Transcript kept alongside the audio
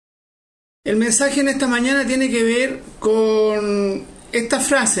El mensaje en esta mañana tiene que ver con esta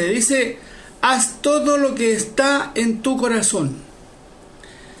frase. Dice: haz todo lo que está en tu corazón.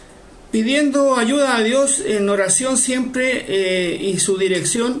 Pidiendo ayuda a Dios en oración siempre y su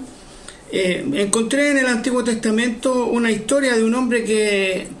dirección, encontré en el Antiguo Testamento una historia de un hombre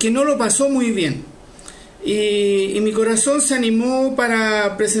que no lo pasó muy bien. Y mi corazón se animó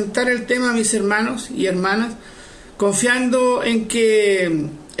para presentar el tema a mis hermanos y hermanas, confiando en que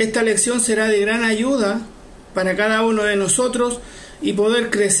esta lección será de gran ayuda para cada uno de nosotros y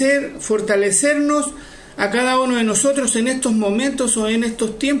poder crecer, fortalecernos a cada uno de nosotros en estos momentos o en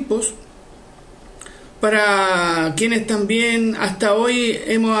estos tiempos, para quienes también hasta hoy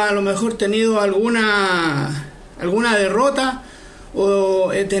hemos a lo mejor tenido alguna derrota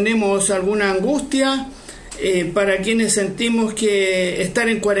o tenemos alguna angustia, para quienes sentimos que estar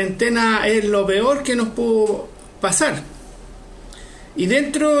en cuarentena es lo peor que nos pudo pasar. Y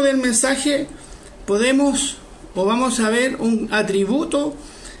dentro del mensaje vamos a ver un atributo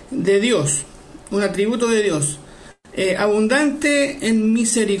de Dios, abundante en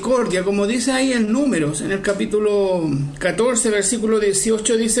misericordia, como dice ahí en Números, en el capítulo 14, versículo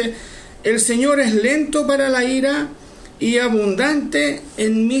 18, dice: el Señor es lento para la ira y abundante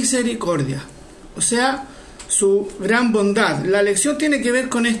en misericordia. O sea, su gran bondad. La lección tiene que ver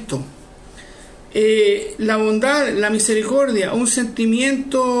con esto. La bondad, la misericordia, un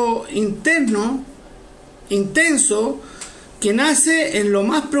sentimiento interno, intenso, que nace en lo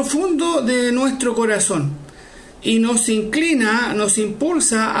más profundo de nuestro corazón y nos inclina, nos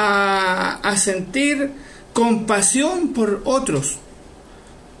impulsa a sentir compasión por otros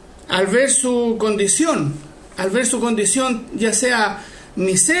al ver su condición, ya sea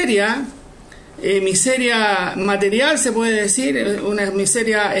miseria material, se puede decir, una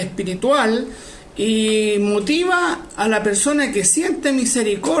miseria espiritual, y motiva a la persona que siente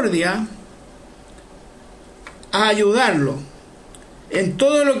misericordia a ayudarlo en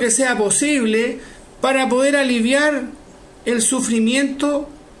todo lo que sea posible para poder aliviar el sufrimiento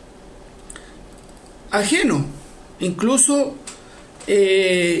ajeno, incluso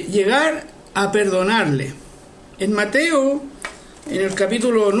llegar a perdonarle. En Mateo, en el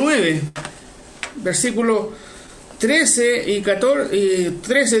capítulo 9, versículo 13 y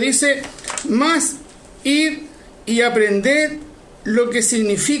 13 dice: mas id y aprended lo que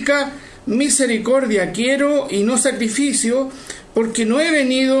significa misericordia quiero y no sacrificio, porque no he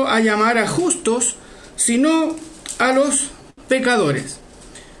venido a llamar a justos, sino a los pecadores.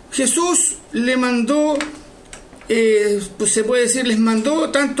 Jesús le mandó, se puede decir, les mandó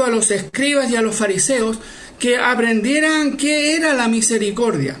tanto a los escribas y a los fariseos que aprendieran qué era la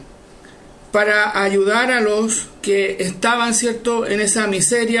misericordia, para ayudar a los que estaban, ¿cierto?, en esa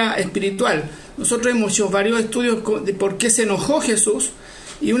miseria espiritual. Nosotros hemos hecho varios estudios de por qué se enojó Jesús,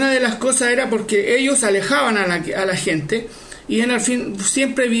 y una de las cosas era porque ellos alejaban a la gente y en el fin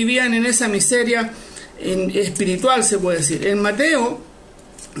siempre vivían en esa miseria espiritual, se puede decir. En Mateo,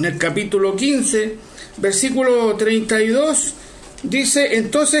 en el capítulo 15, versículo 32, dice: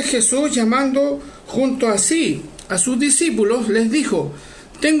 entonces Jesús, llamando junto a sí a sus discípulos, les dijo: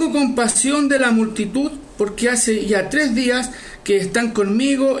 tengo compasión de la multitud, porque hace ya 3 días que están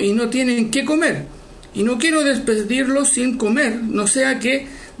conmigo y no tienen qué comer, y no quiero despedirlos sin comer, no sea que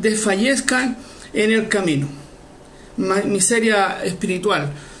desfallezcan en el camino. Miseria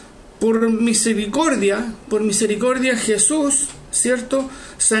espiritual. Por misericordia Jesús, ¿cierto?,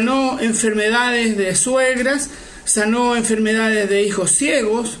 sanó enfermedades de suegras, sanó enfermedades de hijos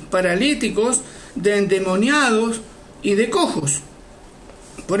ciegos, paralíticos, de endemoniados y de cojos.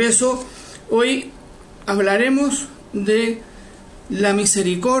 Por eso hoy hablaremos de la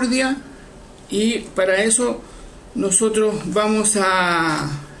misericordia, y para eso nosotros vamos a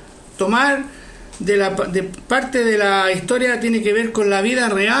tomar de parte de la historia, tiene que ver con la vida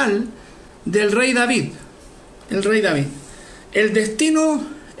real del rey David. El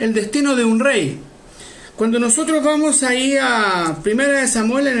destino de un rey. Cuando nosotros vamos ahí a 1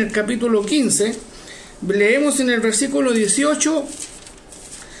 Samuel, en el capítulo 15, leemos en el versículo 18: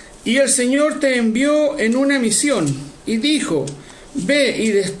 y el Señor te envió en una misión y dijo: ve y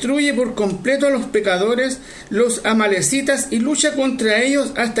destruye por completo a los pecadores, los amalecitas, y lucha contra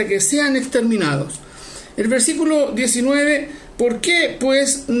ellos hasta que sean exterminados. El versículo 19: ¿por qué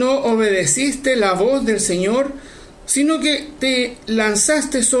pues no obedeciste la voz del Señor, sino que te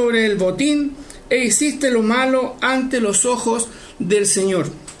lanzaste sobre el botín e hiciste lo malo ante los ojos del Señor?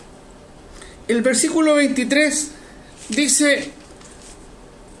 El versículo 23 dice: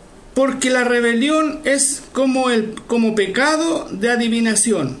 porque la rebelión es como pecado de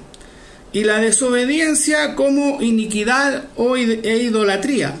adivinación, y la desobediencia como iniquidad e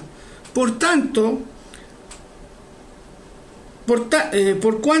idolatría. Por tanto,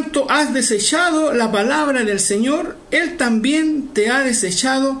 por cuanto has desechado la palabra del Señor, Él también te ha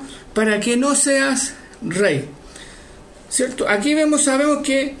desechado para que no seas rey. ¿Cierto? Aquí sabemos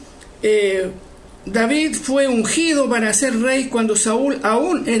que David fue ungido para ser rey cuando Saúl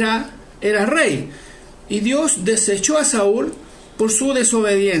aún era rey. Y Dios desechó a Saúl por su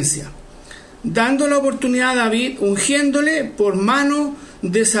desobediencia, dando la oportunidad a David, ungiéndole por mano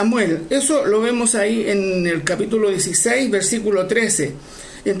de Samuel. Eso lo vemos ahí en el capítulo 16, versículo 13.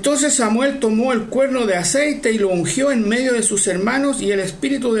 Entonces Samuel tomó el cuerno de aceite y lo ungió en medio de sus hermanos, y el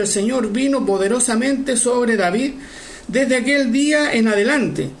Espíritu del Señor vino poderosamente sobre David desde aquel día en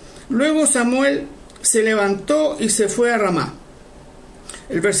adelante. Luego Samuel se levantó y se fue a Ramá.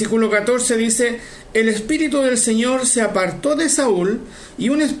 El versículo 14 dice: el Espíritu del Señor se apartó de Saúl, y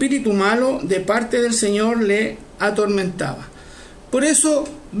un espíritu malo de parte del Señor le atormentaba. Por eso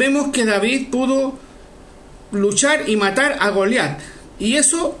vemos que David pudo luchar y matar a Goliat, y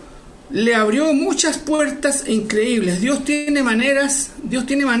eso le abrió muchas puertas increíbles. Dios tiene maneras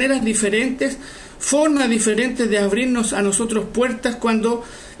diferentes, formas diferentes de abrirnos a nosotros puertas cuando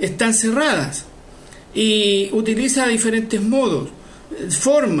están cerradas, y utiliza diferentes modos,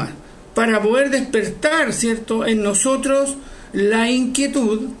 formas, para poder despertar, ¿cierto?, en nosotros la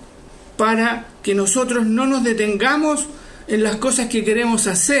inquietud, para que nosotros no nos detengamos en las cosas que queremos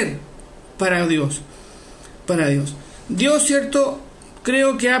hacer para Dios. Dios, ¿cierto?,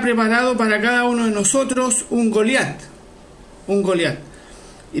 creo que ha preparado para cada uno de nosotros un Goliat.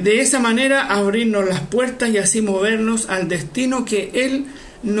 Y de esa manera abrirnos las puertas y así movernos al destino que Él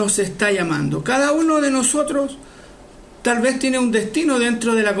nos está llamando. Cada uno de nosotros tal vez tiene un destino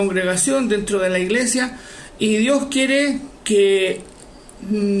dentro de la congregación, dentro de la iglesia, y Dios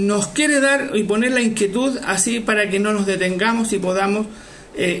nos quiere dar y poner la inquietud así para que no nos detengamos y podamos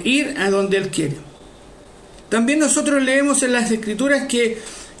ir a donde Él quiere. También nosotros leemos en las Escrituras que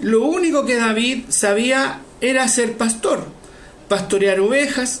lo único que David sabía era ser pastor, pastorear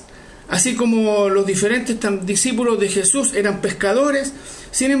ovejas, así como los diferentes discípulos de Jesús eran pescadores.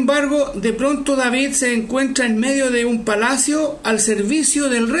 Sin embargo, de pronto David se encuentra en medio de un palacio al servicio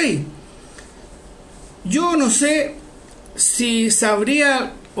del rey. Yo no sé si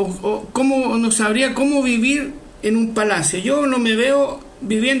sabría no sabría cómo vivir en un palacio. Yo no me veo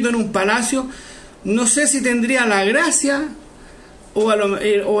viviendo en un palacio. No sé si tendría la gracia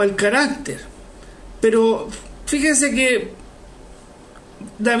o el carácter. Pero fíjense que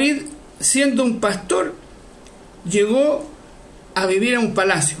David, siendo un pastor, llegó a vivir en un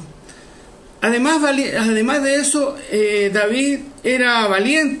palacio. Además de eso, David era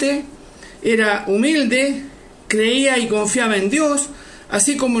valiente, era humilde, creía y confiaba en Dios,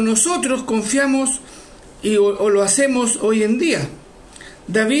 así como nosotros confiamos o lo hacemos hoy en día.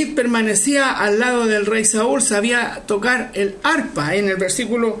 David permanecía al lado del rey Saúl, sabía tocar el arpa. En el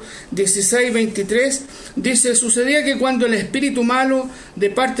versículo 16-23 dice: sucedía que cuando el espíritu malo de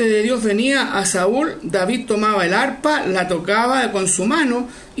parte de Dios venía a Saúl, David tomaba el arpa, la tocaba con su mano,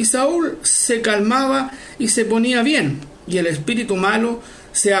 y Saúl se calmaba y se ponía bien, y el espíritu malo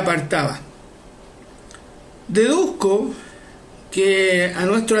se apartaba. Deduzco que a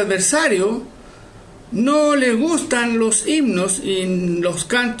nuestro adversario no le gustan los himnos y los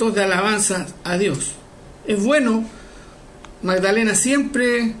cantos de alabanza a Dios. Es bueno, Magdalena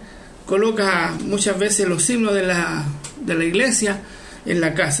siempre coloca muchas veces los himnos de la iglesia en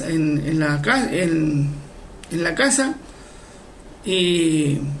la casa, en la casa,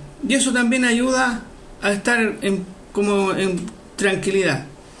 y eso también ayuda a estar en tranquilidad.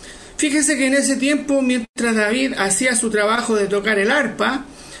 Fíjese que en ese tiempo, mientras David hacía su trabajo de tocar el arpa,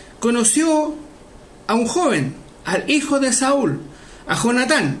 conoció a un joven, al hijo de Saúl, a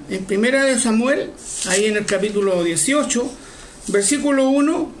Jonatán. En 1 Samuel, ahí en el capítulo 18, versículo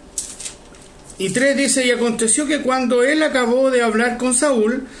 1 y 3 dice: y aconteció que cuando él acabó de hablar con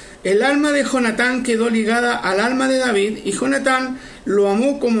Saúl, el alma de Jonatán quedó ligada al alma de David, y Jonatán lo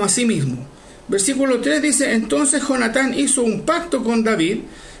amó como a sí mismo. Versículo 3 dice: entonces Jonatán hizo un pacto con David,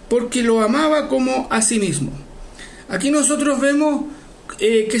 porque lo amaba como a sí mismo. Aquí nosotros vemos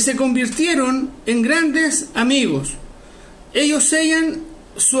que se convirtieron en grandes amigos. Ellos sellan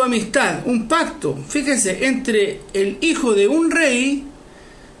su amistad, un pacto, fíjense, entre el hijo de un rey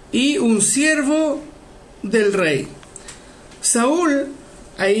y un siervo del rey. Saúl,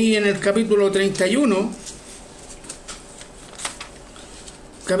 ahí en el capítulo 31,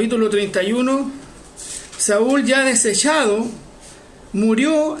 Saúl, ya desechado,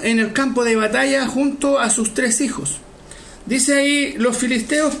 murió en el campo de batalla junto a sus 3 hijos. Dice ahí: los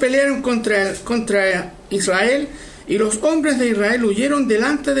filisteos pelearon contra Israel, Y los hombres de Israel huyeron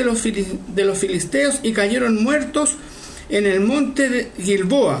delante de los filisteos y cayeron muertos en el monte de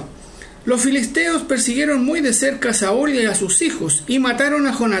Gilboa. Los filisteos persiguieron muy de cerca a Saúl y a sus hijos, y mataron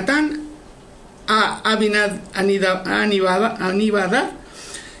a Jonatán, a Anibadad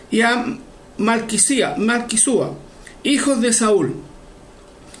y a Malquisúa, hijos de Saúl.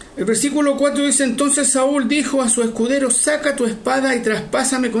 El versículo 4 dice: entonces Saúl dijo a su escudero: saca tu espada y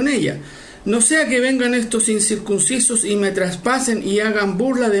traspásame con ella, no sea que vengan estos incircuncisos y me traspasen y hagan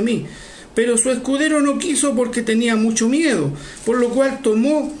burla de mí. Pero su escudero no quiso, porque tenía mucho miedo, por lo cual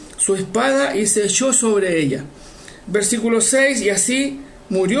tomó su espada y se echó sobre ella. Versículo 6: y así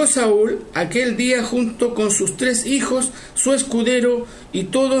murió Saúl aquel día junto con sus 3 hijos, su escudero y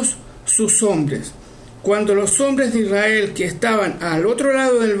todos sus hombres. Cuando los hombres de Israel que estaban al otro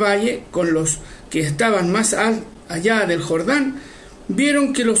lado del valle, con los que estaban más allá del Jordán,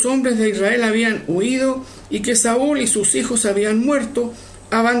 vieron que los hombres de Israel habían huido y que Saúl y sus hijos habían muerto,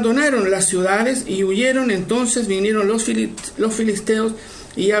 abandonaron las ciudades y huyeron. Entonces vinieron los filisteos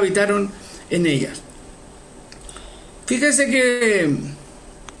y habitaron en ellas. Fíjese que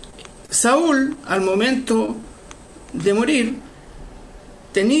Saúl, al momento de morir,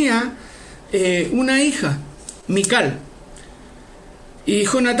 tenía una hija, Mical, y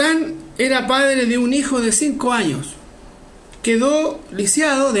Jonatán era padre de un hijo de 5 años. Quedó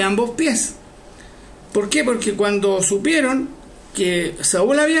lisiado de ambos pies. ¿Por qué? Porque cuando supieron que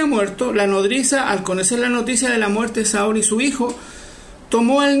Saúl había muerto, la nodriza, al conocer la noticia de la muerte de Saúl y su hijo,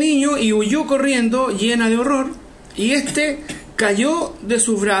 tomó al niño y huyó corriendo, llena de horror, y éste cayó de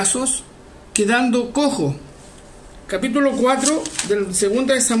sus brazos, quedando cojo. Capítulo 4 del 2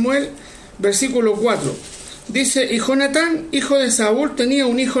 de Samuel, versículo 4. Dice: y Jonatán, hijo de Saúl, tenía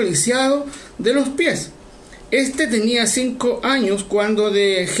un hijo lisiado de los pies. Este tenía 5 años cuando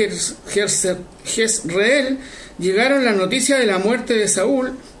de Jezreel llegaron la noticia de la muerte de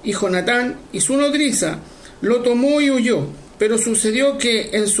Saúl, y Jonatán y su nodriza lo tomó y huyó. Pero sucedió que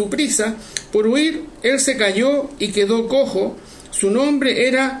en su prisa por huir, él se cayó y quedó cojo. Su nombre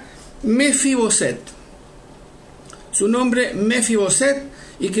era Mefiboset.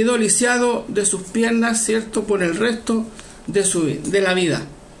 Y quedó lisiado de sus piernas, ¿cierto?, por el resto de la vida.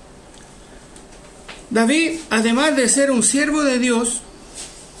 David, además de ser un siervo de Dios,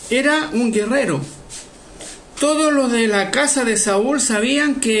 era un guerrero. Todos los de la casa de Saúl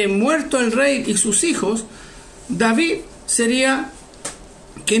sabían que, muerto el rey y sus hijos, David sería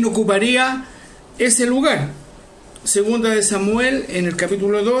quien ocuparía ese lugar. Segunda de Samuel, en el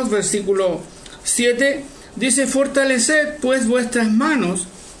capítulo 2, versículo 7, dice: fortaleced pues vuestras manos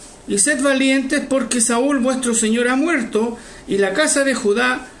y sed valientes, porque Saúl vuestro señor ha muerto, y la casa de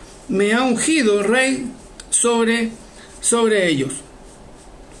Judá me ha ungido rey sobre ellos.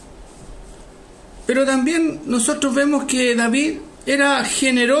 Pero también nosotros vemos que David era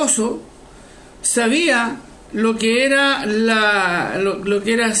generoso, sabía lo que era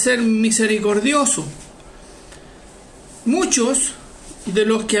ser misericordioso. Muchos de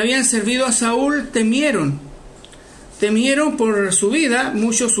los que habían servido a Saúl temieron por su vida.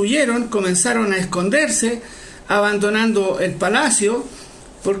 Muchos huyeron, comenzaron a esconderse, abandonando el palacio.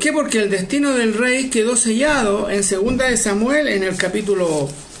 ¿Por qué? Porque el destino del rey quedó sellado en 2 de Samuel, en el capítulo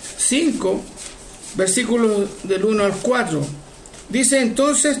 5, versículos del 1 al 4. Dice: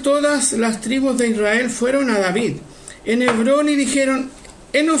 entonces todas las tribus de Israel fueron a David en Hebrón y dijeron: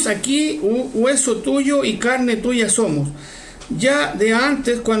 henos aquí, hueso tuyo y carne tuya somos. Ya de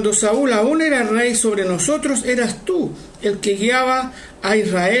antes, cuando Saúl aún era rey sobre nosotros, eras tú el que guiaba a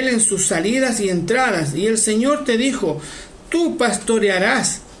Israel en sus salidas y entradas, y el Señor te dijo: tú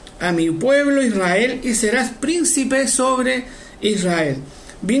pastorearás a mi pueblo Israel y serás príncipe sobre Israel.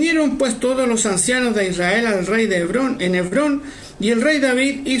 Vinieron pues todos los ancianos de Israel al rey de Hebrón, y el rey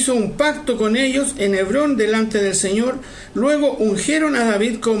David hizo un pacto con ellos en Hebrón delante del Señor. Luego ungieron a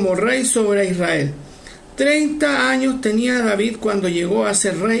David como rey sobre Israel. 30 años tenía David cuando llegó a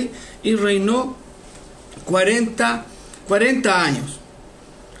ser rey, y reinó 40 años.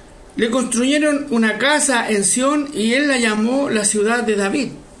 Le construyeron una casa en Sión, y él la llamó la ciudad de David.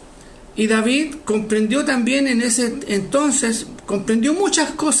 Y David comprendió también en ese entonces, comprendió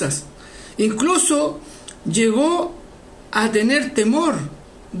muchas cosas. Incluso llegó a tener temor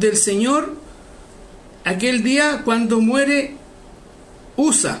del Señor aquel día cuando murió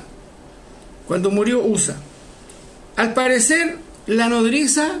Usa. Al parecer, la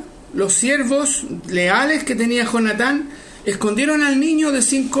nodriza, los siervos leales que tenía Jonatán, escondieron al niño de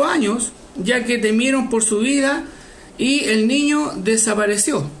 5 años, ya que temieron por su vida, y el niño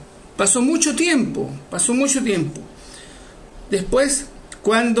desapareció. Pasó mucho tiempo. Después,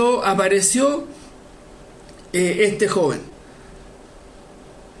 cuando apareció, este joven.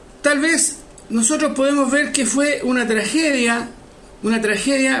 Tal vez nosotros podemos ver que fue una tragedia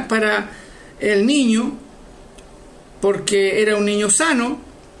para el niño, porque era un niño sano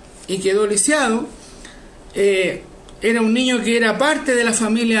y quedó lisiado. Era un niño que era parte de la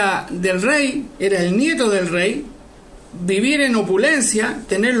familia del rey, era el nieto del rey, vivir en opulencia,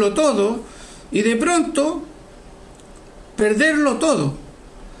 tenerlo todo, y de pronto perderlo todo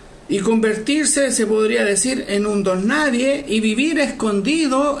y convertirse, se podría decir, en un don nadie y vivir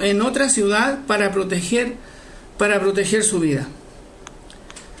escondido en otra ciudad para proteger su vida.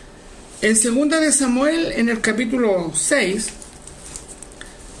 En 2 de Samuel, en el capítulo 6,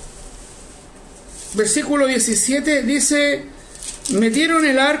 versículo 17, dice: metieron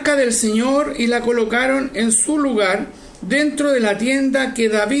el arca del Señor y la colocaron en su lugar dentro de la tienda que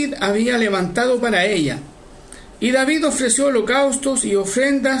David había levantado para ella. Y David ofreció holocaustos y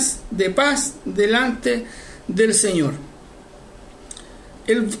ofrendas de paz delante del Señor.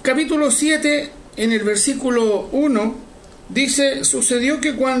 El capítulo 7, en el versículo 1, dice: sucedió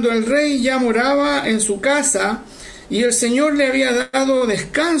que cuando el rey ya moraba en su casa y el Señor le había dado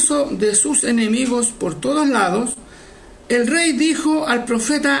descanso de sus enemigos por todos lados, el rey dijo al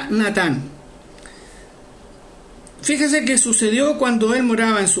profeta Natán. Fíjese que sucedió cuando él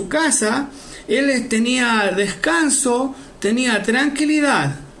moraba en su casa. Él tenía descanso, tenía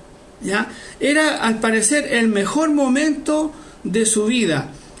tranquilidad, ¿ya? Era al parecer el mejor momento de su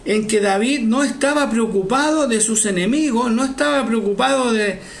vida, en que David no estaba preocupado de sus enemigos, no estaba preocupado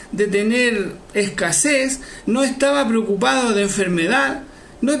de tener escasez, no estaba preocupado de enfermedad,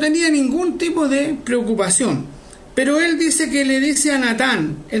 no tenía ningún tipo de preocupación. Pero él dice que le dice a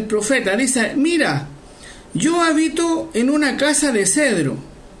Natán, el profeta, dice: mira, yo habito en una casa de cedro,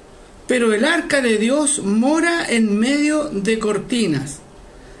 pero el arca de Dios mora en medio de cortinas.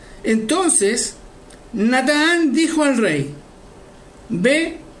 Entonces Natán dijo al rey: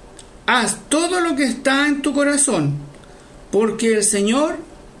 ve, haz todo lo que está en tu corazón, porque el Señor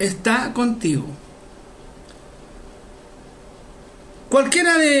está contigo.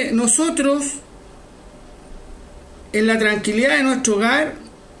 Cualquiera de nosotros, en la tranquilidad de nuestro hogar,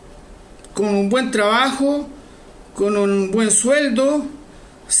 con un buen trabajo, con un buen sueldo,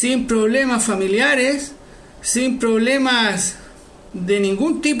 sin problemas familiares, sin problemas de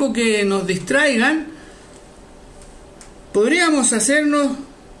ningún tipo que nos distraigan, podríamos hacernos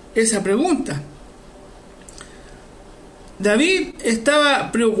esa pregunta. David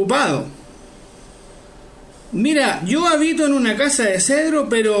estaba preocupado. Mira, yo habito en una casa de cedro,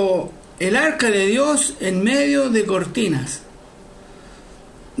 pero el arca de Dios en medio de cortinas.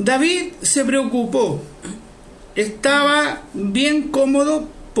 David se preocupó. Estaba bien cómodo,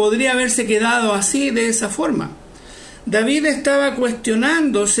 podría haberse quedado así, de esa forma. David estaba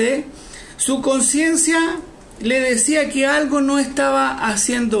cuestionándose, su conciencia le decía que algo no estaba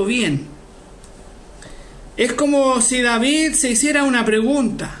haciendo bien. Es como si David se hiciera una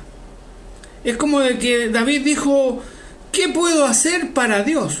pregunta. Es como de que David dijo: ¿qué puedo hacer para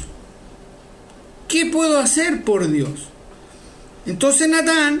Dios? ¿Qué puedo hacer por Dios? Entonces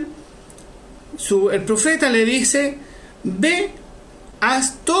Natán, el profeta, le dice: ve,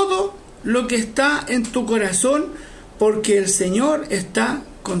 haz todo lo que está en tu corazón, porque el Señor está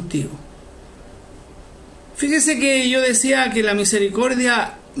contigo. Fíjese que yo decía que la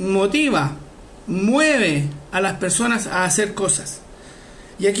misericordia motiva, mueve a las personas a hacer cosas.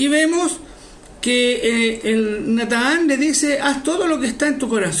 Y aquí vemos que el Natán le dice: haz todo lo que está en tu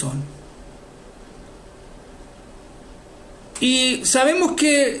corazón. Y sabemos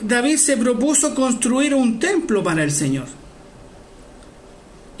que David se propuso construir un templo para el Señor.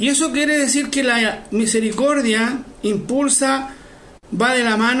 Y eso quiere decir que la misericordia impulsa, va de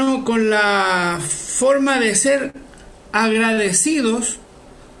la mano con la forma de ser agradecidos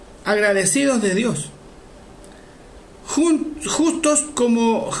de Dios. Justos,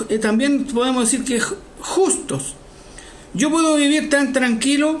 como también podemos decir que justos. Yo puedo vivir tan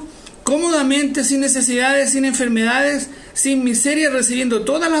tranquilo, cómodamente, sin necesidades, sin enfermedades, sin miseria, recibiendo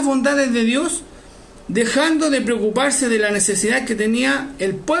todas las bondades de Dios, dejando de preocuparse de la necesidad que tenía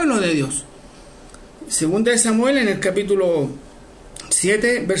el pueblo de Dios. Segunda de Samuel, en el capítulo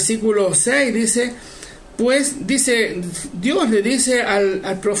 7, versículo 6, dice: pues Dios le dice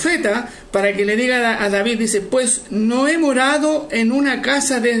al profeta para que le diga a David, dice: pues no he morado en una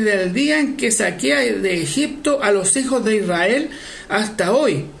casa desde el día en que saqué de Egipto a los hijos de Israel hasta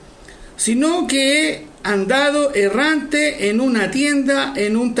hoy, sino que he andado errante en una tienda,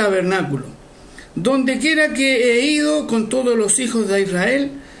 en un tabernáculo. Donde quiera que he ido con todos los hijos de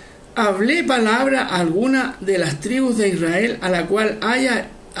Israel, hablé palabra alguna de las tribus de Israel, a la cual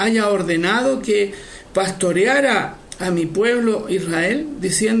haya ordenado que pastoreara a mi pueblo Israel,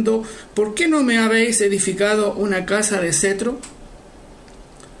 diciendo: ¿por qué no me habéis edificado una casa de cetro?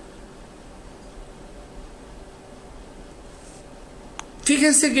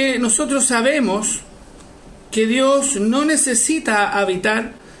 Fíjense que nosotros sabemos que Dios no necesita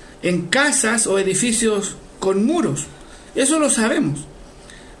habitar en casas o edificios con muros. Eso lo sabemos.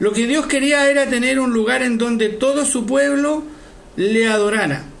 Lo que Dios quería era tener un lugar en donde todo su pueblo le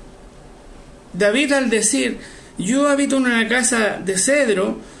adorara. David, al decir: yo habito en una casa de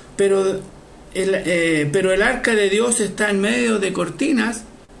cedro, pero el arca de Dios está en medio de cortinas,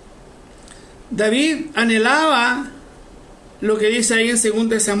 David anhelaba lo que dice ahí en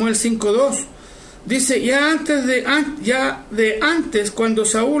 2 Samuel 5:2. Dice: ya de antes, cuando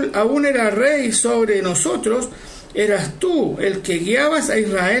Saúl aún era rey sobre nosotros, eras tú el que guiabas a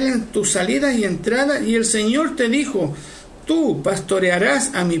Israel en tus salidas y entradas, y el Señor te dijo: tú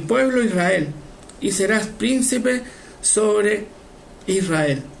pastorearás a mi pueblo Israel, y serás príncipe sobre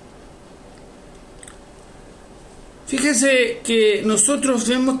Israel. Fíjese que nosotros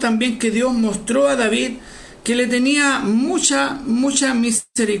vemos también que Dios mostró a David que le tenía mucha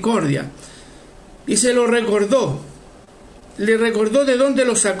misericordia, y se lo recordó. Le recordó de dónde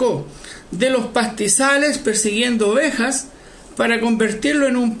lo sacó: de los pastizales persiguiendo ovejas, para convertirlo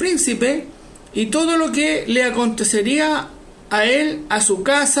en un príncipe, y todo lo que le acontecería a él, a su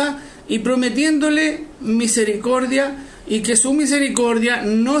casa, y prometiéndole misericordia, y que su misericordia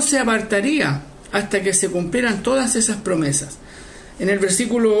no se apartaría hasta que se cumplieran todas esas promesas. En el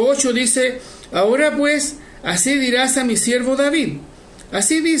versículo 8 dice: ahora pues, así dirás a mi siervo David: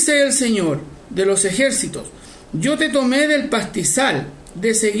 así dice el Señor de los ejércitos, yo te tomé del pastizal,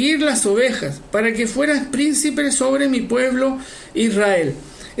 de seguir las ovejas, para que fueras príncipe sobre mi pueblo Israel.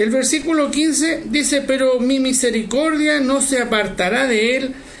 El versículo 15 dice: pero mi misericordia no se apartará de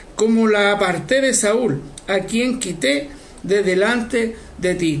él, como la aparté de Saúl, a quien quité de delante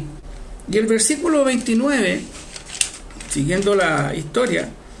de ti. Y el versículo 29, siguiendo la historia,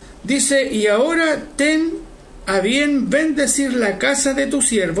 dice: y ahora ten a bien bendecir la casa de tu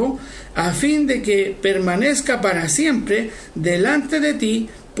siervo, a fin de que permanezca para siempre delante de ti,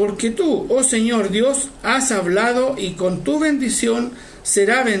 porque tú, oh Señor Dios, has hablado, y con tu bendición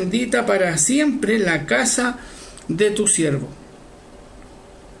será bendita para siempre la casa de tu siervo.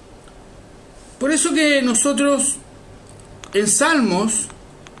 Por eso que nosotros en Salmos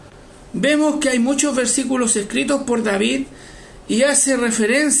vemos que hay muchos versículos escritos por David y hace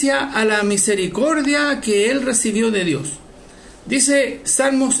referencia a la misericordia que él recibió de Dios. Dice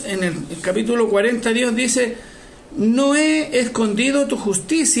Salmos en el capítulo 40, Dios dice: no he escondido tu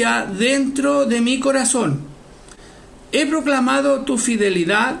justicia dentro de mi corazón, he proclamado tu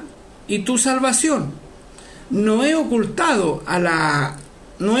fidelidad y tu salvación, no he ocultado a la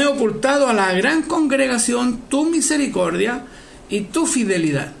gran congregación tu misericordia y tu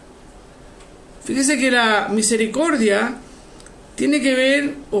fidelidad. Fíjese que la misericordia tiene que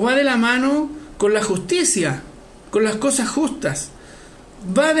ver o va de la mano con la justicia, con las cosas justas.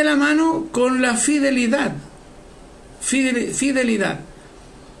 Va de la mano con la fidelidad. Fidelidad.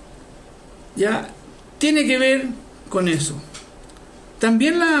 Ya tiene que ver con eso.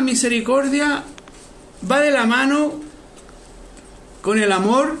 También la misericordia va de la mano con el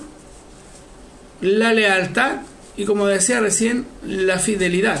amor, la lealtad y, como decía recién, la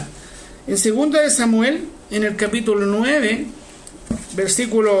fidelidad. En 2 de Samuel, en el capítulo 9,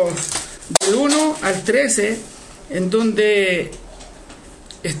 versículos del 1 al 13, en donde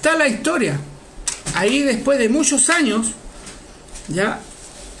está la historia, ahí después de muchos años, ya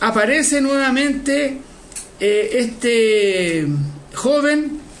aparece nuevamente este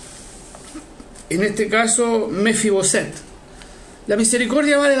joven, en este caso Mefiboset. La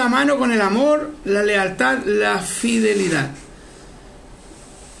misericordia va de la mano con el amor, la lealtad, la fidelidad.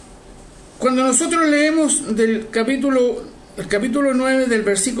 Cuando nosotros leemos el capítulo 9, del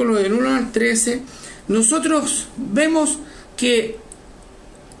versículo del 1 al 13, nosotros vemos que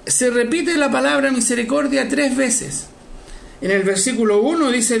se repite la palabra misericordia 3 veces. En el versículo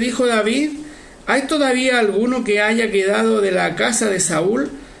 1 dice: dijo David: ¿hay todavía alguno que haya quedado de la casa de Saúl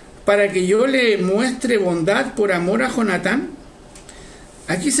para que yo le muestre bondad por amor a Jonatán?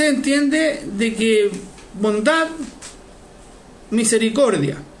 Aquí se entiende de que bondad,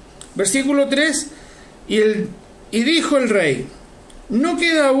 misericordia. Versículo 3, y dijo el rey: ¿no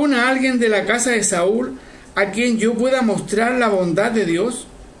queda aún alguien de la casa de Saúl a quien yo pueda mostrar la bondad de Dios?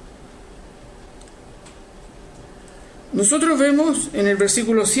 Nosotros vemos en el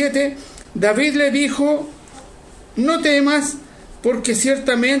versículo 7, David le dijo: no temas, porque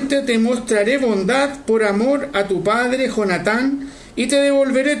ciertamente te mostraré bondad por amor a tu padre Jonatán, y te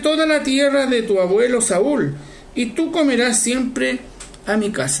devolveré toda la tierra de tu abuelo Saúl, y tú comerás siempre a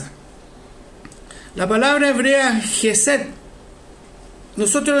mi casa. La palabra hebrea Gesed,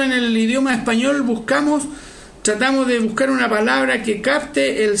 nosotros en el idioma español tratamos de buscar una palabra que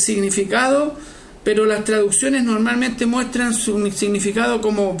capte el significado, pero las traducciones normalmente muestran su significado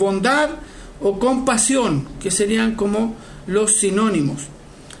como bondad o compasión, que serían como los sinónimos.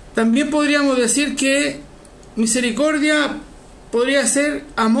 También podríamos decir que misericordia podría ser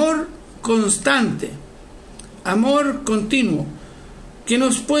amor constante, amor continuo, que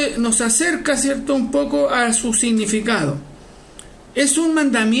nos acerca, ¿cierto?, un poco a su significado. Es un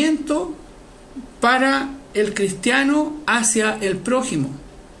mandamiento para el cristiano hacia el prójimo.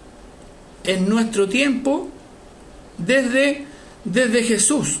 En nuestro tiempo, desde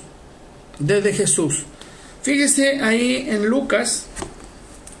Jesús. Desde Jesús. Fíjese ahí en Lucas,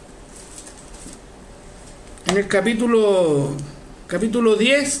 en el capítulo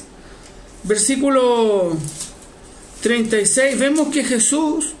 10, versículo 36, vemos que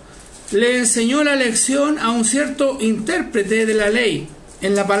Jesús le enseñó la lección a un cierto intérprete de la ley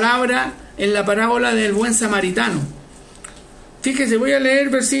en la parábola del buen samaritano. Fíjese, voy a leer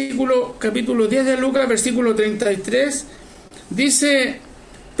capítulo 10 de Lucas, versículo 33. Dice: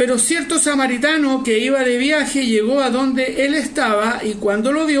 pero cierto samaritano que iba de viaje llegó a donde él estaba, y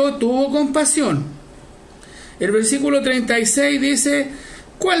cuando lo vio tuvo compasión. El versículo 36 dice: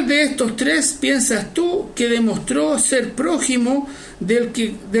 ¿cuál de estos tres piensas tú que demostró ser prójimo del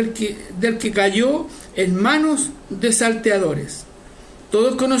que cayó en manos de salteadores?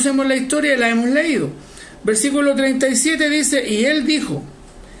 Todos conocemos la historia y la hemos leído. Versículo 37 dice: y él dijo: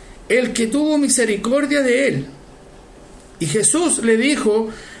 el que tuvo misericordia de él. Y Jesús le dijo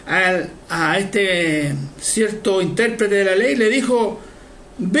a este cierto intérprete de la ley, le dijo: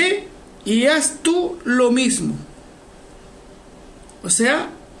 ve y haz tú lo mismo. O sea,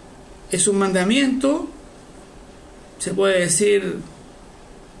 es un mandamiento, se puede decir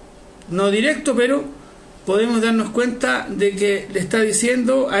no directo, pero podemos darnos cuenta de que le está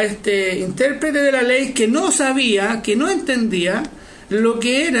diciendo a este intérprete de la ley que no sabía, que no entendía lo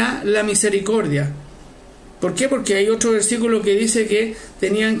que era la misericordia. ¿Por qué? Porque hay otro versículo que dice que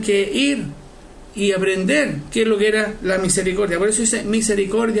tenían que ir y aprender qué es lo que era la misericordia. Por eso dice: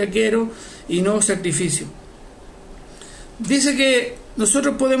 misericordia quiero y no sacrificio. Dice que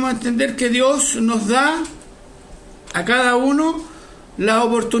nosotros podemos entender que Dios nos da a cada uno la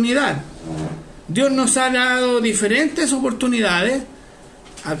oportunidad. Dios nos ha dado diferentes oportunidades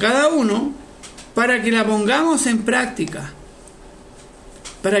a cada uno para que la pongamos en práctica.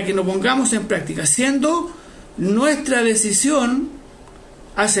 Para que lo pongamos en práctica, siendo nuestra decisión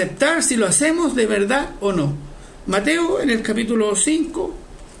aceptar si lo hacemos de verdad o no. Mateo, en el capítulo 5,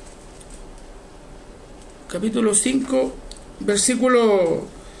 versículo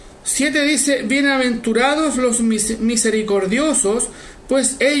 7 dice: bienaventurados los misericordiosos,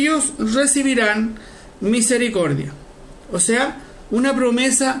 pues ellos recibirán misericordia. O sea, una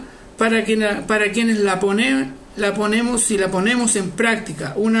promesa para quienes la ponemos, si la ponemos en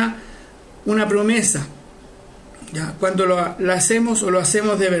práctica, una promesa, ¿ya?, cuando la hacemos o lo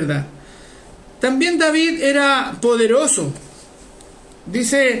hacemos de verdad. También David era poderoso.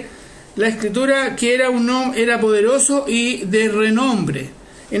 Dice la escritura que era poderoso y de renombre.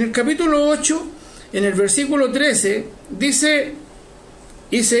 En el capítulo 8, en el versículo 13, dice: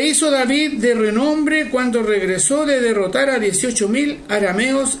 y se hizo David de renombre cuando regresó de derrotar a 18,000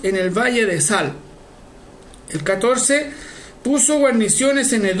 arameos en el valle de Sal. El 14, puso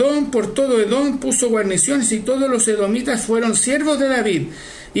guarniciones en Edom, por todo Edom puso guarniciones, y todos los edomitas fueron siervos de David.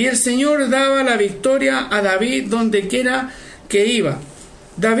 Y el Señor daba la victoria a David donde quiera que iba.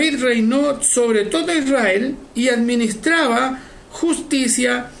 David reinó sobre todo Israel y administraba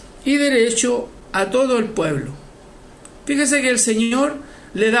justicia y derecho a todo el pueblo. Fíjese que el Señor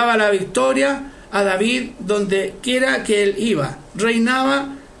le daba la victoria a David donde quiera que él iba.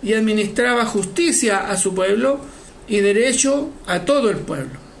 Reinaba y administraba justicia a su pueblo y derecho a todo el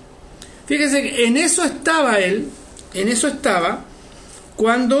pueblo. Fíjese que en eso estaba él,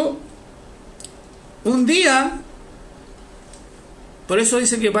 cuando un día, por eso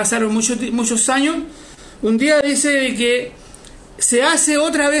dice que pasaron muchos años, un día dice que se hace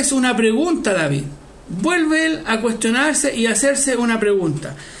otra vez una pregunta a David. Vuelve él a cuestionarse y a hacerse una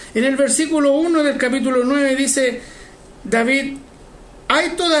pregunta. En el versículo 1 del capítulo 9 dice David: ¿hay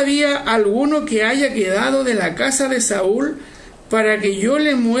todavía alguno que haya quedado de la casa de Saúl para que yo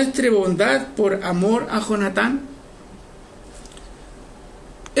le muestre bondad por amor a Jonatán?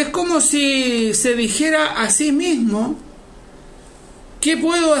 Es como si se dijera a sí mismo: ¿qué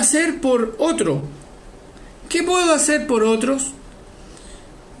puedo hacer por otro? ¿Qué puedo hacer por otros?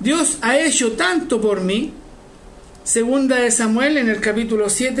 Dios ha hecho tanto por mí. Segunda de Samuel, en el capítulo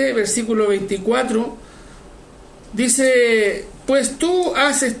 7, versículo 24, dice: pues tú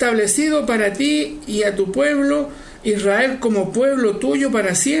has establecido para ti y a tu pueblo Israel como pueblo tuyo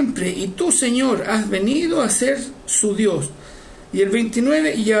para siempre, y tú, Señor, has venido a ser su Dios. Y el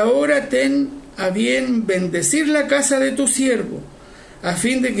 29, y ahora ten a bien bendecir la casa de tu siervo, a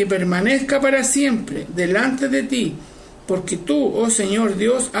fin de que permanezca para siempre delante de ti, porque tú, oh Señor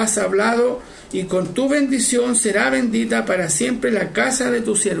Dios, has hablado, y con tu bendición será bendita para siempre la casa de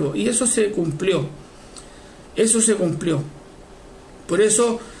tu siervo. Y eso se cumplió. Eso se cumplió. Por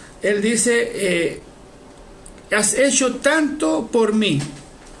eso él dice: has hecho tanto por mí.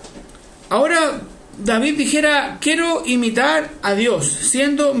 Ahora David dijera: quiero imitar a Dios,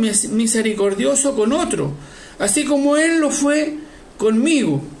 siendo misericordioso con otro, así como Él lo fue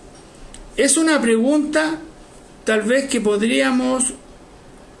conmigo. Es una pregunta tal vez que podríamos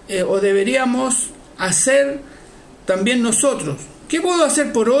o deberíamos hacer también nosotros. ¿Qué puedo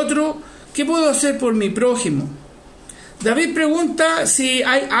hacer por otro? ¿Qué puedo hacer por mi prójimo? David pregunta si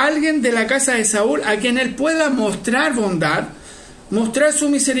hay alguien de la casa de Saúl a quien él pueda mostrar bondad, mostrar su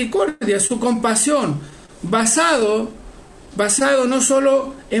misericordia, su compasión, basado no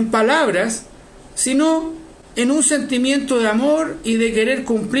solo en palabras, sino en un sentimiento de amor y de querer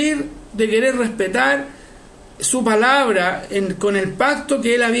cumplir, de querer respetar su palabra con el pacto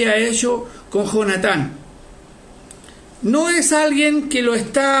que él había hecho con Jonatán. No es alguien que lo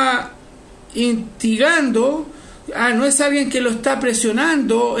está instigando, no es alguien que lo está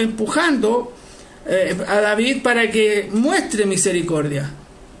presionando, empujando a David para que muestre misericordia,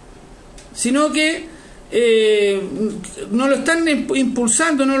 sino que no lo están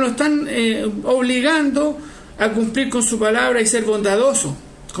impulsando, no lo están obligando a cumplir con su palabra y ser bondadoso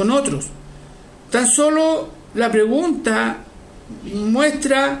con otros. Tan solo la pregunta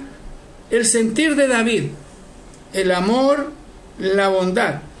muestra el sentir de David, el amor, la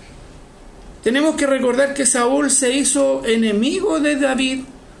bondad. Tenemos que recordar que Saúl se hizo enemigo de David,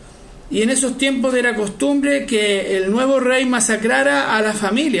 y en esos tiempos era costumbre que el nuevo rey masacrara a las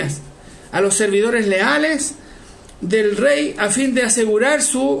familias, a los servidores leales del rey, a fin de asegurar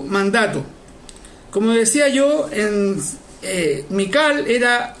su mandato. Como decía yo, Mical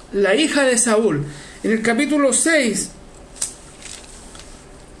era la hija de Saúl. En el capítulo 6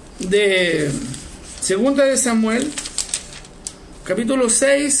 de Segunda de Samuel, capítulo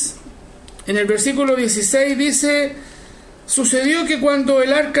 6, en el versículo 16 dice: sucedió que cuando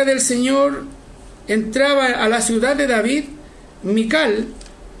el arca del Señor entraba a la ciudad de David, Mical,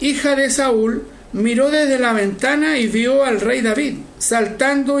 hija de Saúl, miró desde la ventana y vio al rey David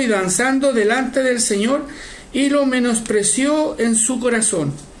saltando y danzando delante del Señor, y lo menospreció en su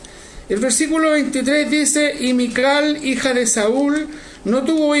corazón. El versículo 23 dice: y Mical, hija de Saúl, no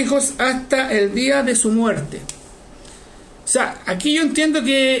tuvo hijos hasta el día de su muerte. O sea, aquí yo entiendo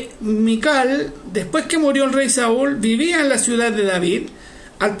que Mical, después que murió el rey Saúl, vivía en la ciudad de David.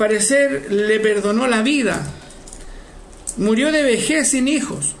 Al parecer le perdonó la vida. Murió de vejez sin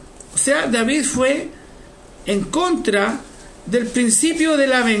hijos. O sea, David fue en contra del principio de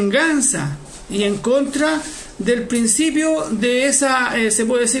la venganza y en contra del principio de esa, se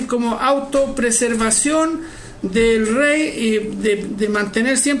puede decir, como autopreservación del rey, y de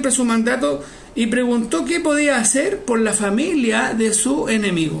mantener siempre su mandato, y preguntó qué podía hacer por la familia de su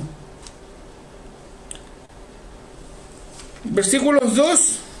enemigo. Versículos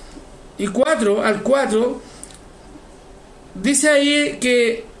 2 y 4 al 4 dice ahí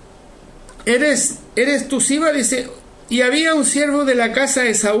que eres tú Siba, dice: y había un siervo de la casa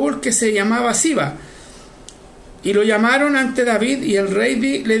de Saúl que se llamaba Siba, y lo llamaron ante David, y el rey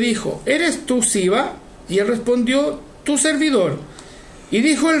le dijo: ¿eres tú Siba? Y él respondió: tu servidor. Y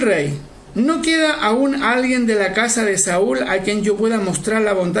dijo el rey: ¿no queda aún alguien de la casa de Saúl a quien yo pueda mostrar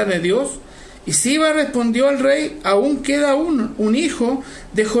la bondad de Dios? Y Siba respondió al rey: aún queda un hijo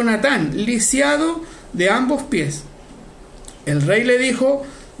de Jonatán, lisiado de ambos pies. El rey le dijo: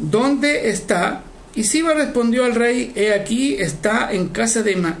 ¿dónde está? Y Siba respondió al rey: he aquí, está en casa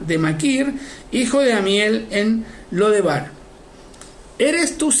de Maquir, hijo de Amiel, en Lodebar.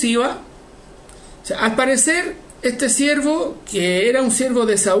 ¿Eres tú Siba? O sea, al parecer, este siervo, que era un siervo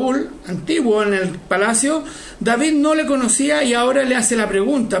de Saúl, antiguo en el palacio, David no le conocía, y ahora le hace la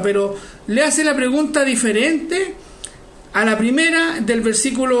pregunta, pero le hace la pregunta diferente a la primera del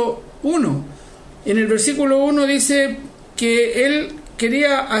versículo 1. En el versículo 1 dice que él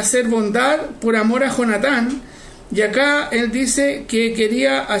quería hacer bondad por amor a Jonatán, y acá él dice que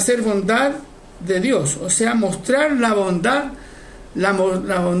quería hacer bondad de Dios, o sea, mostrar la bondad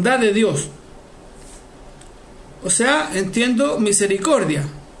de Dios. O sea, entiendo, misericordia.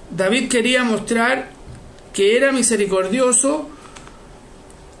 David quería mostrar que era misericordioso.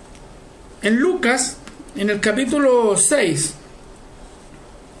 En Lucas, en el capítulo 6,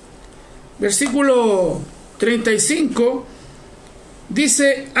 versículo 35,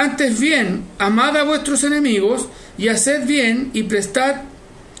 dice: antes bien, amad a vuestros enemigos y haced bien y prestad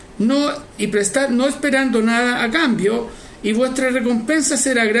no esperando nada a cambio, y vuestra recompensa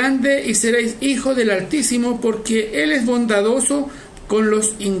será grande y seréis hijos del Altísimo, porque Él es bondadoso con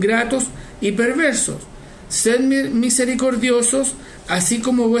los ingratos y perversos. Sed misericordiosos, así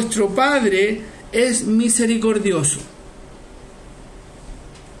como vuestro Padre es misericordioso.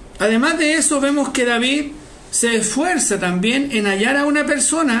 Además de eso, vemos que David se esfuerza también en hallar a una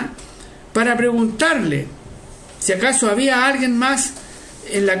persona para preguntarle si acaso había alguien más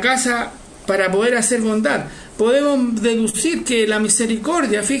en la casa para poder hacer bondad. Podemos deducir que la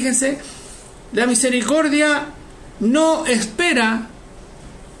misericordia, fíjense, la misericordia no espera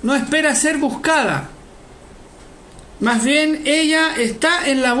ser buscada. Más bien ella está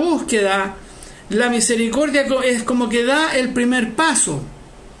en la búsqueda. La misericordia es como que da el primer paso.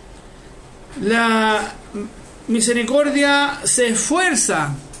 La misericordia se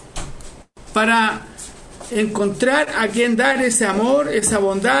esfuerza para encontrar a quien dar ese amor, esa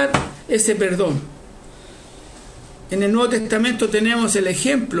bondad, ese perdón. En el Nuevo Testamento tenemos el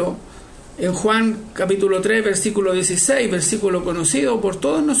ejemplo en Juan capítulo 3, versículo 16, versículo conocido por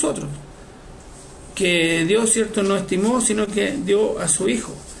todos nosotros, que Dios, cierto, no estimó, sino que dio a su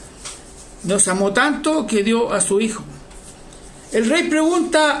Hijo. Nos amó tanto que dio a su Hijo. El rey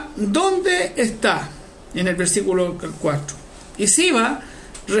pregunta: ¿dónde está? En el versículo 4. Y Siba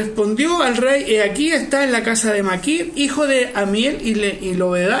respondió al rey: he aquí está en la casa de Maquir, hijo de Amiel, y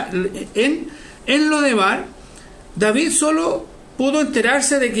en Lodebar. David solo pudo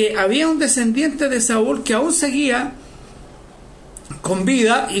enterarse de que había un descendiente de Saúl que aún seguía con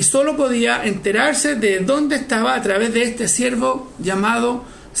vida, y solo podía enterarse de dónde estaba a través de este siervo llamado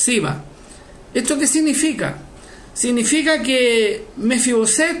Siba. ¿Esto qué significa? Significa que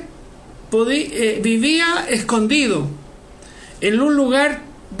Mefiboset vivía escondido en un lugar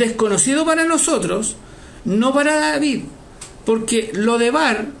desconocido para nosotros, no para David, porque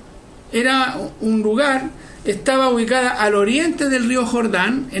Lodebar era un lugar, estaba ubicada al oriente del río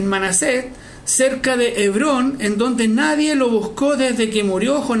Jordán, en Manasés, cerca de Hebrón, en donde nadie lo buscó desde que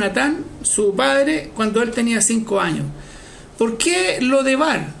murió Jonatán, su padre, cuando él tenía 5 años. ¿Por qué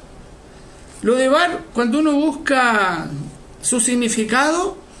Lodebar? Lodebar, cuando uno busca su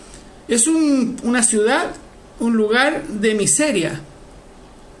significado, es una ciudad, un lugar de miseria,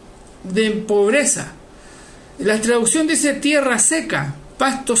 de pobreza. La traducción dice tierra seca,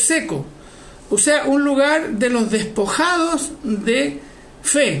 pasto seco, o sea, un lugar de los despojados de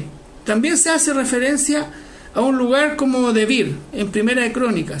fe. También se hace referencia a un lugar como Debir, en Primera de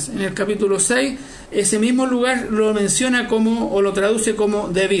Crónicas, en el capítulo 6, ese mismo lugar lo menciona como, o lo traduce como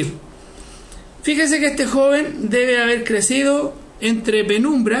Debir. Fíjese que este joven debe haber crecido entre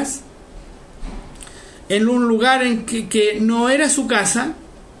penumbras, en un lugar en que no era su casa,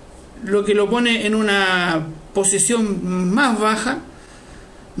 lo que lo pone en una posición más baja.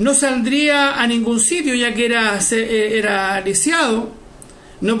 No saldría a ningún sitio, ya que era lisiado,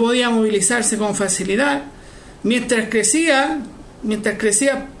 no podía movilizarse con facilidad. Mientras crecía,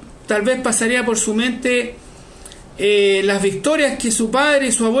 tal vez pasaría por su mente las victorias que su padre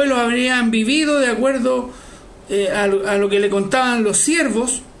y su abuelo habrían vivido de acuerdo a lo que le contaban los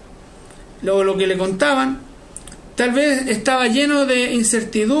siervos, lo que le contaban. Tal vez estaba lleno de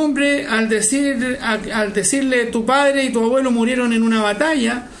incertidumbre al decirle: tu padre y tu abuelo murieron en una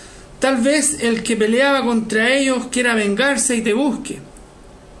batalla. Tal vez el que peleaba contra ellos quiera vengarse y te busque.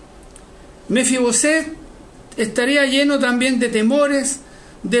 Mefiboset estaría lleno también de temores,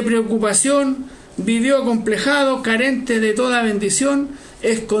 de preocupación. Vivió acomplejado, carente de toda bendición,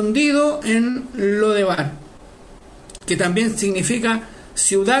 escondido en Lodebar, que también significa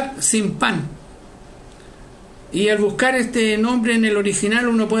ciudad sin pan. Y al buscar este nombre en el original,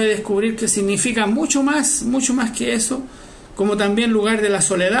 uno puede descubrir que significa mucho más que eso, como también lugar de la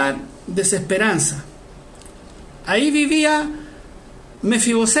soledad, desesperanza. Ahí vivía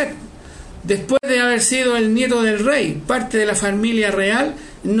Mefiboset. Después de haber sido el nieto del rey, parte de la familia real,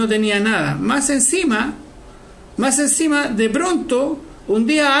 no tenía nada. Más encima, de pronto, un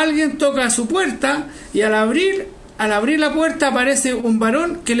día alguien toca a su puerta, y al abrir la puerta aparece un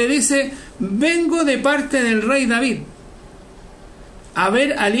varón que le dice: vengo de parte del rey David a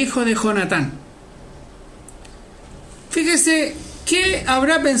ver al hijo de Jonatán. Fíjese qué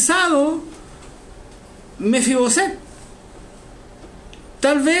habrá pensado Mefiboset.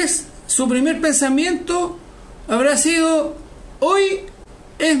 Tal vez su primer pensamiento habrá sido: hoy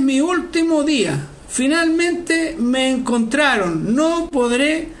es mi último día. Finalmente me encontraron. No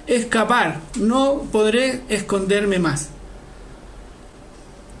podré escapar. No podré esconderme más.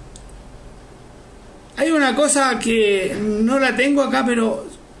 Hay una cosa que no la tengo acá, pero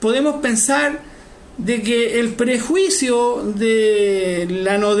podemos pensar de que el prejuicio de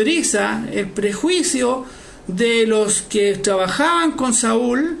la nodriza, el prejuicio de los que trabajaban con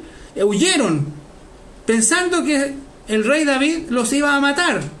Saúl, huyeron, pensando que el rey David los iba a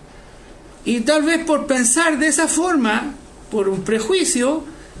matar. Y tal vez por pensar de esa forma, por un prejuicio,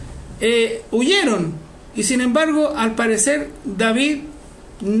 huyeron. Y sin embargo, al parecer, David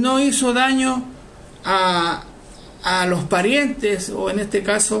no hizo daño a los parientes, o en este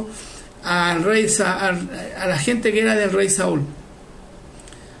caso al rey, a la gente que era del rey Saúl.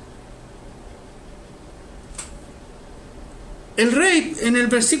 El rey, en el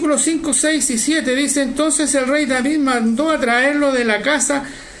versículo 5, 6 y 7 dice: entonces el rey David mandó a traerlo de la casa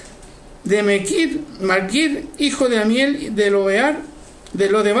de Maquir, hijo de Amiel de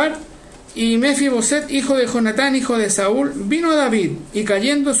Lodebar, y Mefiboset, hijo de Jonatán, hijo de Saúl. Vino a David, y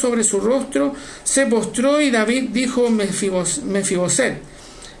cayendo sobre su rostro se postró, y David dijo: Mefiboset.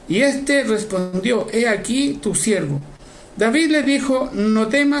 Y éste respondió: he aquí tu siervo. David le dijo: no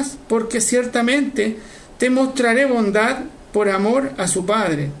temas, porque ciertamente te mostraré bondad por amor a tu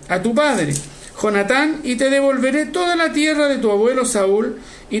padre Jonatán, y te devolveré toda la tierra de tu abuelo Saúl,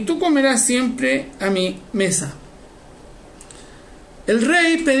 y tú comerás siempre a mi mesa. El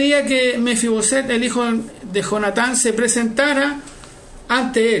rey pedía que Mefiboset, el hijo de Jonatán, se presentara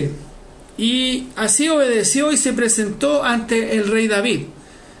ante él, y así obedeció y se presentó ante el rey David.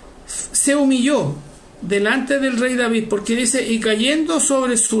 Se humilló delante del rey David, porque dice: y cayendo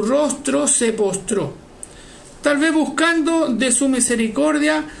sobre su rostro se postró, tal vez buscando de su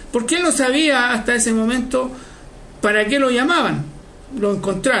misericordia, porque él no sabía hasta ese momento para qué lo llamaban. Lo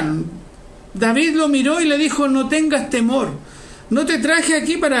encontraron. David lo miró y le dijo: no tengas temor, no te traje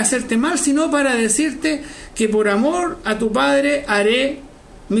aquí para hacerte mal, sino para decirte que por amor a tu padre haré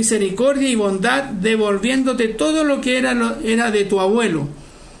misericordia y bondad, devolviéndote todo lo que era de tu abuelo.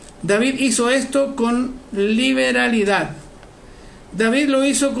 David hizo esto con liberalidad. David lo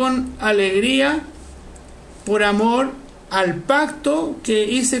hizo con alegría, por amor al pacto que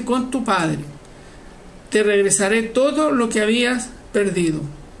hice con tu padre. Te regresaré todo lo que habías perdido.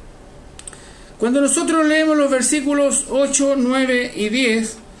 Cuando nosotros leemos los versículos 8, 9 y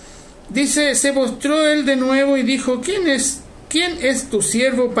 10, dice: se postró él de nuevo y dijo: ¿Quién es tu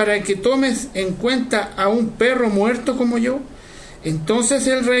siervo para que tomes en cuenta a un perro muerto como yo? Entonces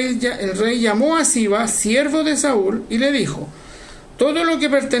el rey llamó a Siba, siervo de Saúl, y le dijo: todo lo que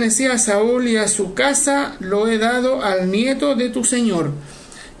pertenecía a Saúl y a su casa lo he dado al nieto de tu señor,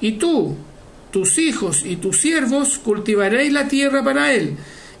 y tú, tus hijos y tus siervos cultivaréis la tierra para él,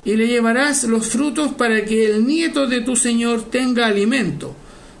 y le llevarás los frutos para que el nieto de tu señor tenga alimento.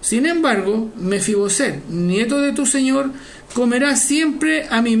 Sin embargo, Mefiboset, nieto de tu señor, comerá siempre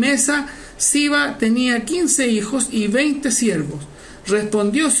a mi mesa. Siba tenía 15 hijos y 20 siervos.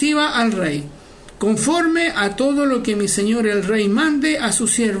 Respondió Siba al rey: conforme a todo lo que mi señor el rey mande a su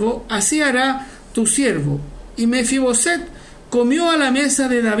siervo, así hará tu siervo. Y Mefiboset comió a la mesa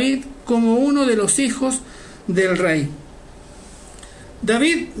de David como uno de los hijos del rey.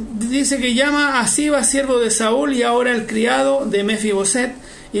 David dice que llama a Siba, siervo de Saúl, y ahora el criado de Mefiboset,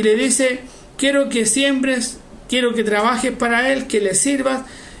 y le dice: quiero que siembres, quiero que trabajes para él, que le sirvas,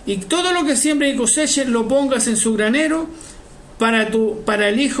 y todo lo que siembres y coseches lo pongas en su granero para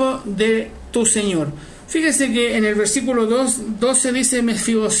el hijo de tu señor. Fíjese que en el versículo 12 dice: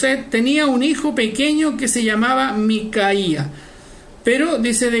 Mefiboset tenía un hijo pequeño que se llamaba Micaía, pero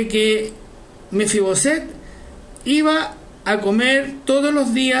dice de que Mefiboset iba a comer todos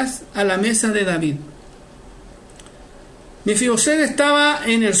los días a la mesa de David. Mefiboset estaba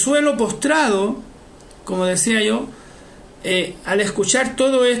en el suelo postrado, como decía yo, al escuchar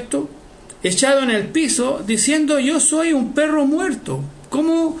todo esto, echado en el piso, diciendo: yo soy un perro muerto.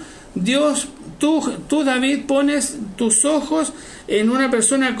 ¿Cómo Dios, tú David, pones tus ojos en una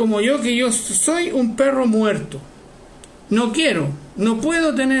persona como yo, que yo soy un perro muerto? No quiero, no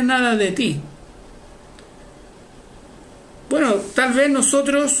puedo tener nada de ti. Bueno, tal vez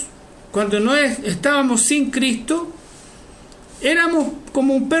nosotros, cuando no estábamos sin Cristo, éramos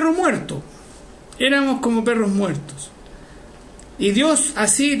como un perro muerto. Éramos como perros muertos. Y Dios,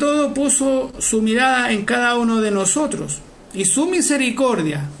 así todo, puso su mirada en cada uno de nosotros. Y su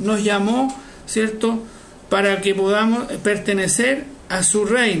misericordia nos llamó, ¿cierto?, para que podamos pertenecer a su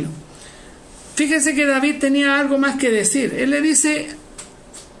reino. Fíjese que David tenía algo más que decir. Él le dice,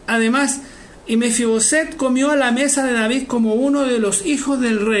 además, y Mefiboset comió a la mesa de David como uno de los hijos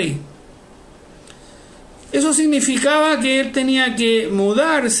del rey. Eso significaba que él tenía que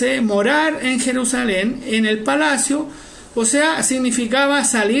morar en Jerusalén, en el palacio, o sea, significaba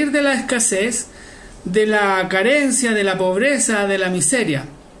salir de la escasez, de la carencia, de la pobreza, de la miseria,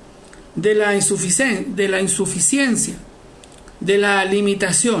 de la insuficiencia, de la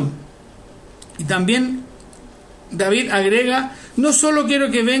limitación. Y también David agrega: no solo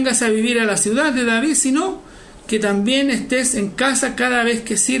quiero que vengas a vivir a la ciudad de David, sino que también estés en casa cada vez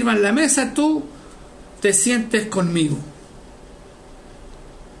que sirvan la mesa, tú te sientes conmigo.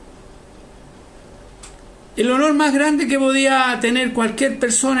 El honor más grande que podía tener cualquier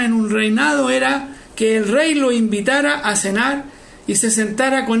persona en un reinado era que el rey lo invitara a cenar y se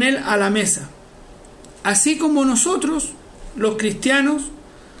sentara con él a la mesa. Así como nosotros, los cristianos,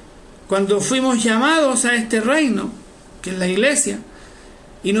 cuando fuimos llamados a este reino, que es la iglesia,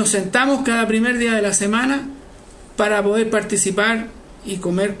 y nos sentamos cada primer día de la semana para poder participar y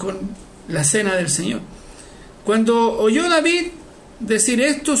comer con la cena del Señor. Cuando oyó David decir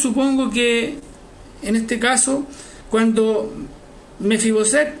esto, supongo que en este caso, cuando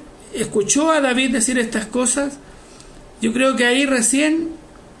Mefiboset escuchó a David decir estas cosas, yo creo que ahí recién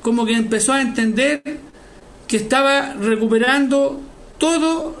como que empezó a entender que estaba recuperando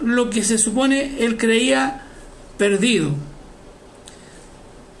todo lo que se supone él creía perdido.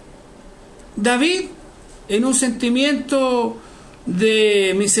 David, en un sentimiento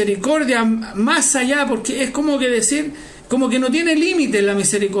de misericordia más allá, porque es como que decir, como que no tiene límite en la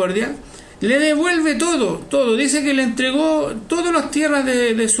misericordia, le devuelve todo. Dice que le entregó todas las tierras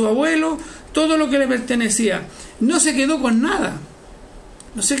de su abuelo, todo lo que le pertenecía. No se quedó con nada.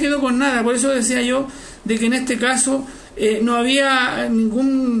 Por eso decía yo de que en este caso no había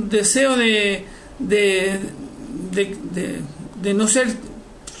ningún deseo de no ser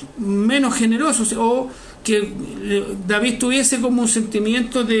menos generosos, o que David tuviese como un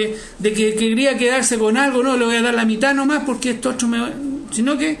sentimiento de que quería quedarse con algo. No, le voy a dar la mitad nomás porque esto otro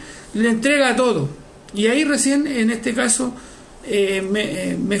sino que le entrega todo. Y ahí recién en este caso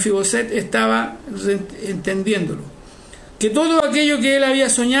Mefiboset estaba entendiéndolo, que todo aquello que él había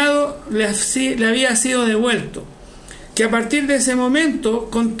soñado le había sido devuelto, que a partir de ese momento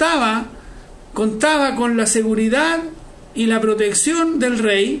contaba con la seguridad y la protección del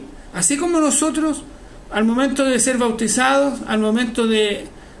rey, así como nosotros al momento de ser bautizados, al momento de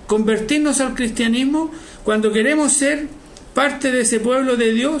convertirnos al cristianismo, cuando queremos ser parte de ese pueblo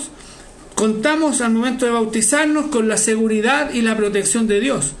de Dios, contamos al momento de bautizarnos con la seguridad y la protección de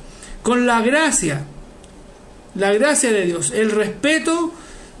Dios, con la gracia de Dios, el respeto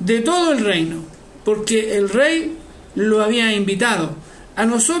de todo el reino, porque el rey lo había invitado. A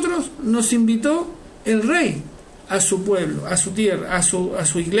nosotros nos invitó el rey a su pueblo, a su tierra, a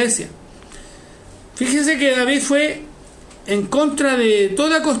su iglesia. Fíjense que David fue en contra de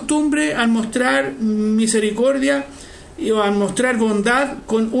toda costumbre al mostrar misericordia y al mostrar bondad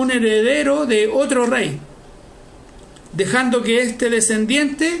con un heredero de otro rey, dejando que este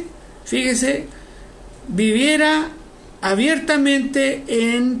descendiente, fíjese, viviera abiertamente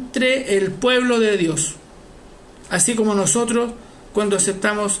entre el pueblo de Dios, así como nosotros cuando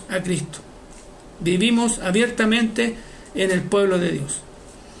aceptamos a Cristo, vivimos abiertamente en el pueblo de Dios.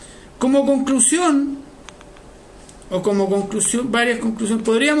 Como conclusión, varias conclusiones,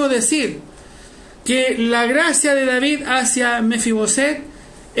 podríamos decir que la gracia de David hacia Mefiboset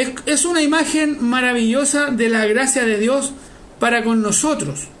es una imagen maravillosa de la gracia de Dios para con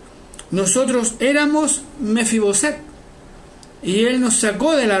nosotros. Nosotros éramos Mefiboset y Él nos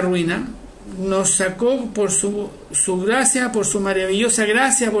sacó de la ruina, nos sacó por su gracia, por su maravillosa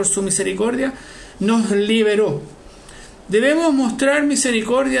gracia, por su misericordia, nos liberó. Debemos mostrar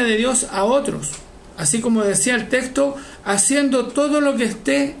misericordia de Dios a otros, así como decía el texto, haciendo todo lo que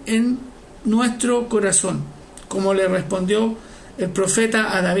esté en nuestro corazón, como le respondió el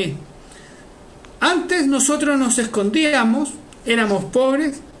profeta a David. Antes nosotros nos escondíamos, éramos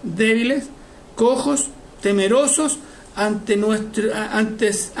pobres, débiles, cojos, temerosos antes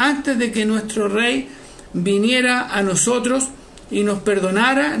de que nuestro rey viniera a nosotros y nos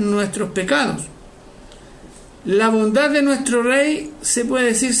perdonara nuestros pecados. La bondad de nuestro rey, se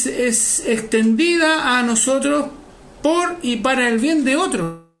puede decir, es extendida a nosotros por y para el bien de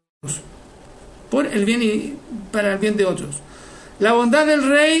otros. Por el bien y para el bien de otros. La bondad del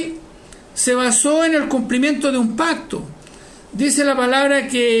rey se basó en el cumplimiento de un pacto. Dice la palabra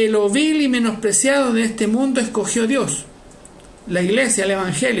que lo vil y menospreciado de este mundo escogió Dios. La iglesia, el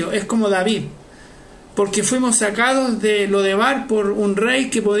evangelio, es como David, porque fuimos sacados de Lodebar por un rey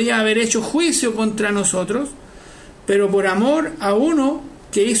que podía haber hecho juicio contra nosotros, pero por amor a uno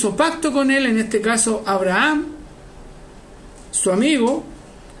que hizo pacto con él, en este caso Abraham, su amigo,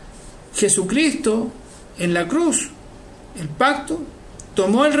 Jesucristo en la cruz, el pacto,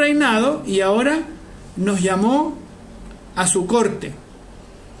 tomó el reinado y ahora nos llamó a su corte.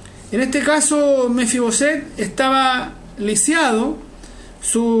 En este caso Mefiboset estaba lisiado,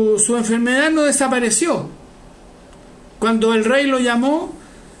 su enfermedad no desapareció. Cuando el rey lo llamó,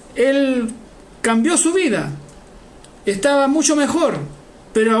 él cambió su vida, estaba mucho mejor,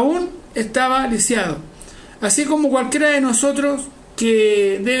 pero aún estaba lisiado. Así como cualquiera de nosotros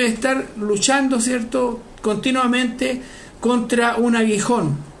que debe estar luchando, ¿cierto?, continuamente contra un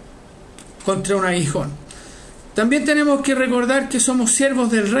aguijón. También tenemos que recordar que somos siervos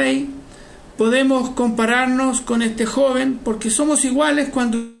del Rey. Podemos compararnos con este joven porque somos iguales.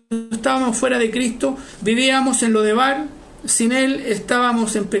 Cuando estábamos fuera de Cristo, vivíamos en Lodebar. Sin Él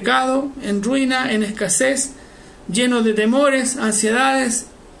estábamos en pecado, en ruina, en escasez, llenos de temores, ansiedades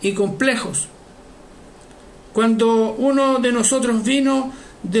y complejos. Cuando uno de nosotros vino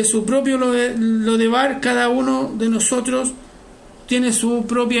de su propio Lodebar, cada uno de nosotros tiene su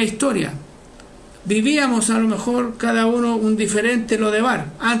propia historia. Vivíamos a lo mejor cada uno un diferente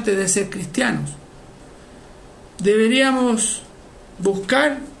Lodebar antes de ser cristianos. Deberíamos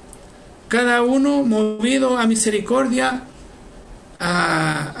buscar cada uno movido a misericordia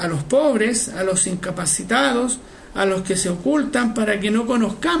a los pobres, a los incapacitados, a los que se ocultan, para que no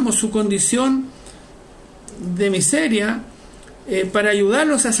conozcamos su condición de miseria, para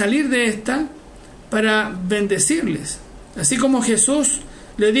ayudarlos a salir de esta, para bendecirles. Así como Jesús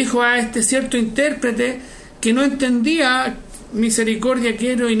le dijo a este cierto intérprete que no entendía: misericordia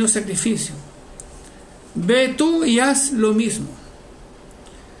quiero y no sacrificio. Ve tú y haz lo mismo.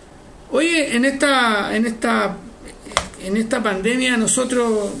 Oye, en esta pandemia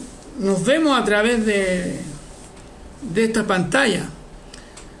nosotros nos vemos a través de esta pantalla.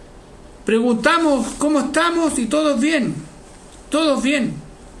 Preguntamos cómo estamos y todos bien.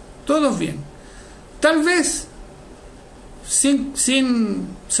 Tal vez sin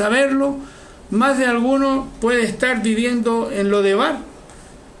saberlo, más de alguno puede estar viviendo en Lodebar,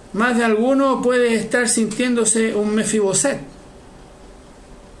 más de alguno puede estar sintiéndose un Mefiboset.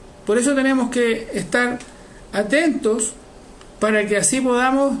 Por eso tenemos que estar atentos para que así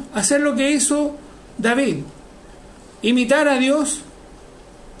podamos hacer lo que hizo David: imitar a Dios,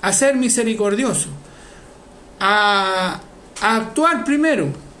 a ser misericordioso, a actuar primero,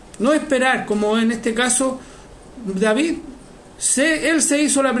 no esperar, como en este caso David. Él se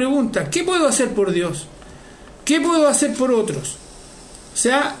hizo la pregunta: ¿qué puedo hacer por Dios? ¿Qué puedo hacer por otros? O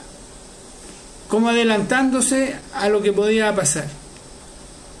sea, como adelantándose a lo que podía pasar.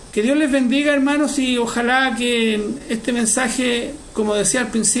 Que Dios les bendiga, hermanos, y ojalá que este mensaje, como decía al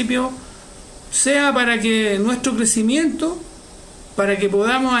principio, sea para que nuestro crecimiento, para que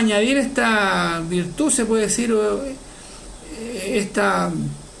podamos añadir esta virtud, se puede decir,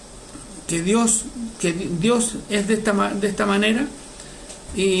 que Dios es de esta manera,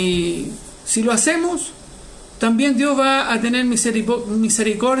 y si lo hacemos, también Dios va a tener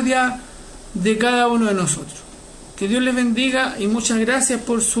misericordia de cada uno de nosotros. Que Dios les bendiga y muchas gracias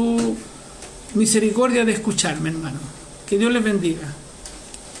por su misericordia de escucharme, hermano. Que Dios les bendiga.